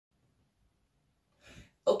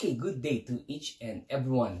Okay, good day to each and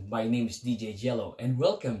everyone. My name is DJ Gelo and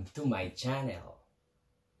welcome to my channel.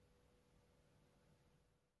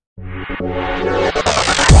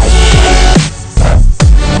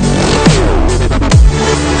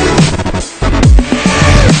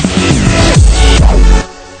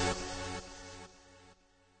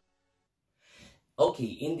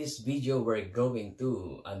 Okay, in this video we're going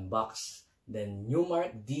to unbox the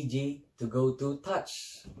Numark DJ2GO2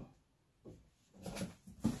 Touch.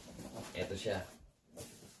 Ito siya.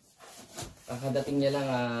 Kakadating niya lang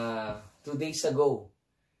 2 days ago.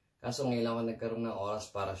 Kaso ngayon lang ako nagkaroon ng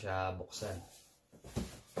oras para siya buksan.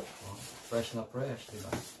 Oh, fresh na fresh,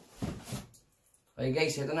 diba? Okay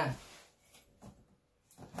guys, ito na.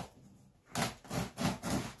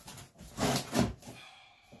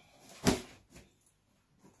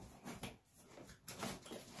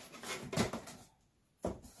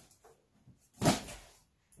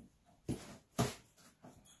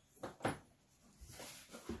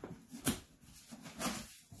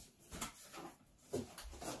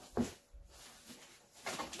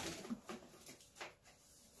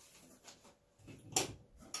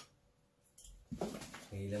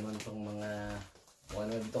 May laman pang mga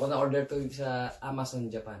dito ko na order to sa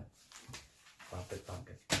Amazon Japan. Pampet.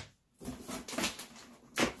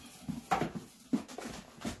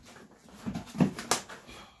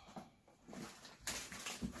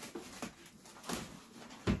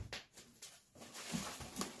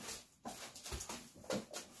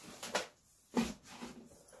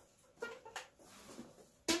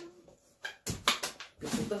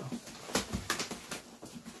 Ito.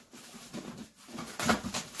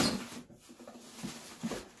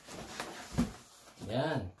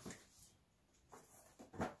 Yan.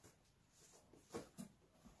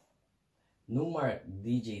 Numark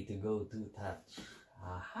DJ2GO2 Touch.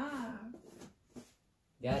 Aha!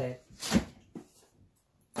 Got it.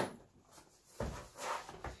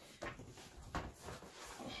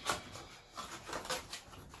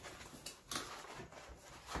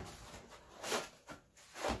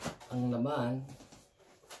 Ang laman,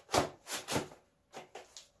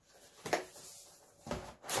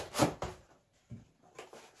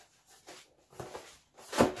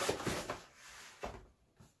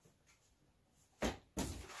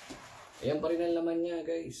 ayan pa rin ang laman niya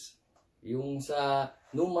guys. Yung sa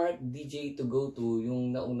Numark DJ2GO2,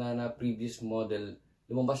 yung nauna na previous model,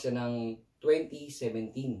 lumabas siya ng 2017.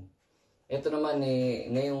 Ito naman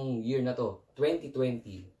ngayong year na to,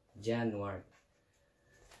 2020, January.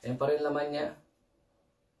 Ayan pa rin laman niya.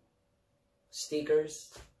 Stickers.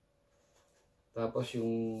 Tapos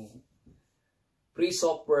yung free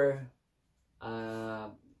software.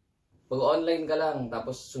 Pag online ka lang,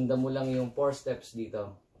 tapos sundan mo lang yung 4 steps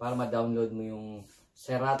dito para ma-download mo yung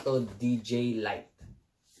Serato DJ Lite.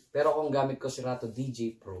 Pero kung gamit ko Serato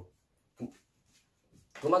DJ Pro,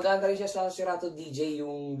 gumagana rin siya sa Serato DJ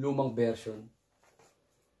yung lumang version.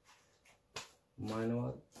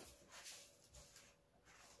 Manual.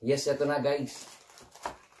 Yes, ito na guys.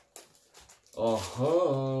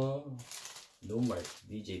 Numark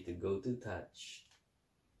DJ2GO2 Touch.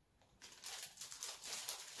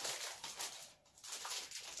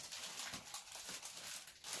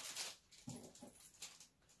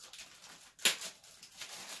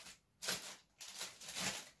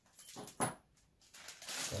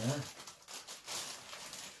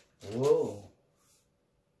 Wow.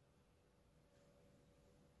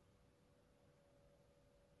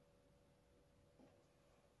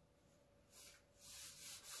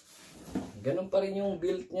 Ganun pa rin yung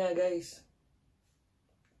build niya guys.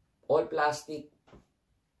 All plastic.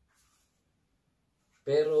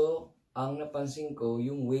 Pero ang napansin ko,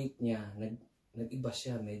 yung weight niya, nag-iba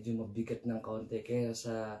siya. Medyo mabigat ng kaunti kaya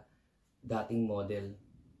sa dating model.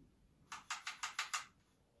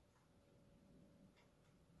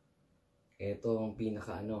 Ito ang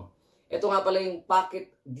pinaka Ito nga pala yung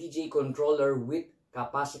pocket DJ controller with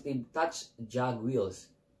capacitive touch jog wheels.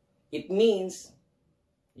 It means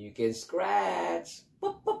you can scratch.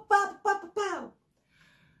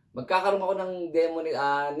 Magkakaroon ako ng demo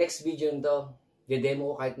next video nito.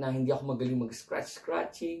 De-demo ko kahit na hindi ako magaling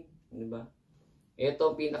mag-scratching, di ba? Ito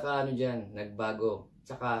ang pinaka diyan, nagbago.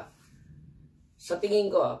 Tsaka sa tingin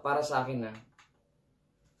ko para sa akin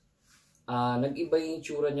nag-iba yung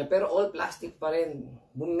itsura niya, pero all plastic pa rin.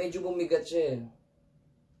 Medyo bumigat siya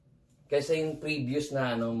kaysa yung previous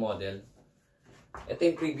na model. Ito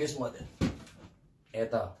yung previous model.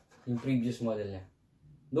 Ito, yung previous model niya.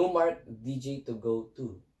 Numark DJ2GO2.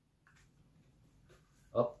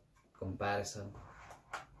 Comparison.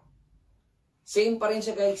 Same pa rin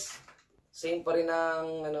siya guys. Same pa rin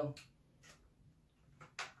ang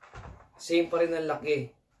Same pa rin ang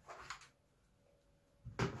laki.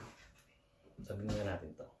 Sabihin nga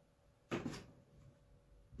natin to.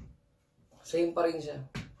 Same pa rin siya.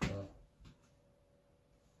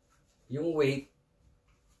 Yung weight,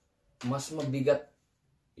 mas mabigat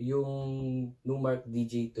yung Numark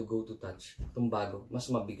DJ2GO2 Touch. Itong bago, mas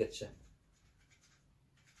mabigat siya.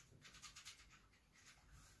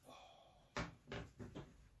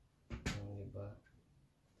 Diba?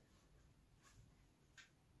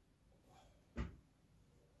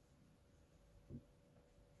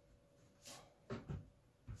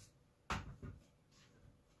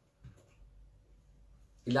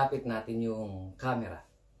 Ilapit natin yung camera.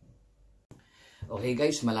 Okay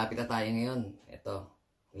guys, malapit na tayo ngayon. Ito,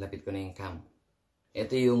 ilapit ko na yung cam.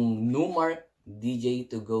 Ito yung Numark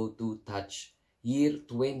DJ2GO2 Touch Year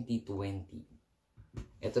 2020.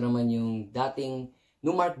 Ito naman yung dating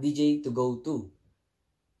Numark DJ2GO2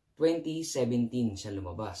 2017 siya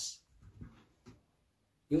lumabas.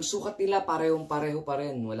 Yung sukat nila parehong-pareho pa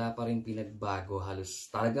rin. Wala pa rin pinagbago.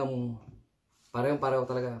 Halos talagang parehong-pareho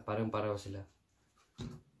talaga. Parehong-pareho sila.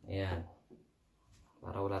 Ayan.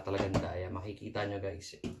 Para wala talagang daya. Makikita nyo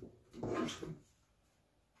guys.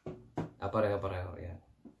 Pareho-pareho. Ayan.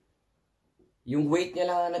 Yung weight niya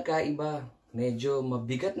lang nagkaiba. Medyo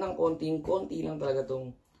mabigat ng konting-konti lang talaga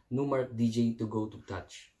tong Numark DJ2GO2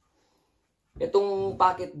 Touch. Itong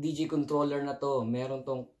pocket DJ controller na to, meron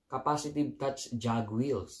tong capacitive touch jog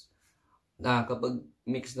wheels. Na kapag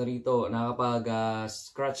mix na rito, nakapag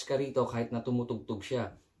scratch ka rito kahit na tumutugtog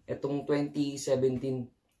siya. Itong 2017,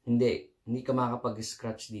 hindi ka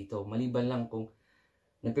makakapag-scratch dito. Maliban lang kung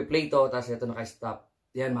nagpe-play to, tapos ito naka-stop.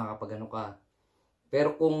 Yan, makakapag-ano ka.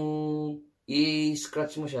 Pero kung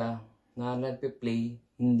i-scratch mo siya, na nagpe-play,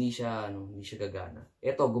 hindi siya gagana.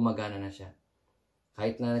 Ito, gumagana na siya.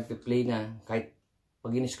 Kahit na nagpe-play na, kahit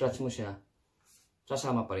pag in-scratch mo siya,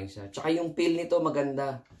 sasama pa rin siya. Tsaka yung feel nito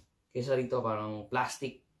maganda. Kaysa rito, parang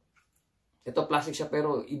plastic. Ito, plastic siya,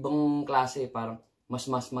 pero ibang klase. Parang mas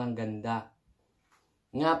maganda.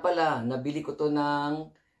 Nga pala, nabili ko to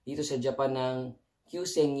dito sa Japan ng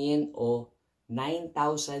Kyuseng yen o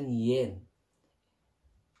 9,000 yen.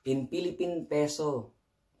 In Philippine peso.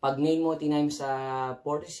 Pag ngayon mo times sa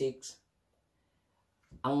 46,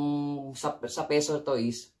 ang sa peso to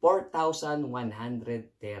is 4,130.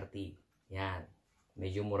 Yan.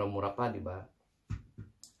 Medyo mura-mura pa, di ba?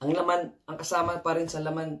 Ang laman, ang kasama pa rin sa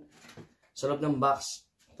laman sa loob ng box.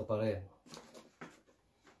 Ito pa rin.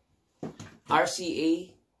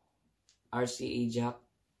 RCA jack.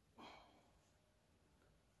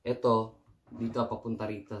 Ito, dito papunta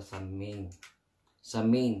rito sa main. Sa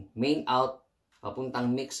main out,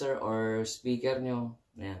 papuntang mixer or speaker nyo.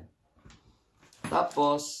 Ayan.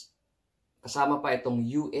 Tapos, kasama pa itong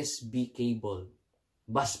USB cable.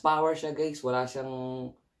 Bus power siya guys.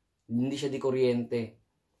 Hindi siya di kuryente.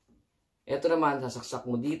 Ito naman,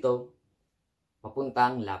 sasaksak mo dito,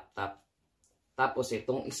 papuntang laptop. Tapos,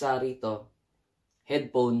 itong isa rito,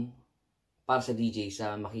 headphone para sa DJ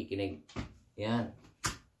sa makikinig. Yan.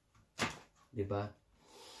 Diba?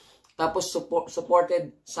 Tapos,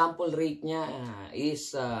 supported sample rate niya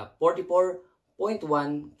is 44.1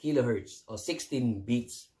 kHz o 16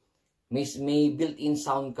 beats. May built-in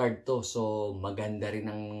sound card to. So, maganda rin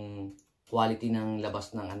ang quality ng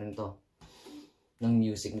labas ng ng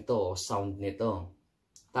music nito o sound nito.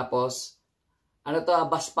 Tapos,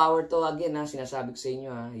 bus power to again sinasabi ko sa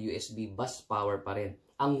inyo USB bus power pa rin.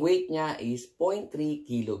 Ang weight niya is 0.3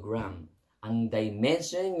 kg. Ang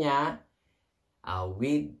dimension niya,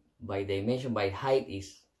 width by dimension by height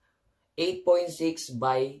is 8.6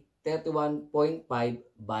 by 31.5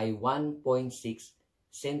 by 1.6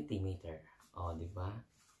 cm. O, diba?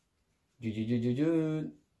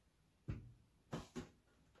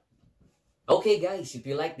 Okay guys, if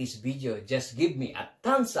you like this video, just give me a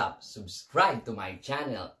thumbs up, subscribe to my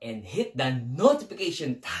channel, and hit the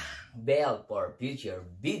notification bell for future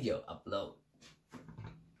video upload.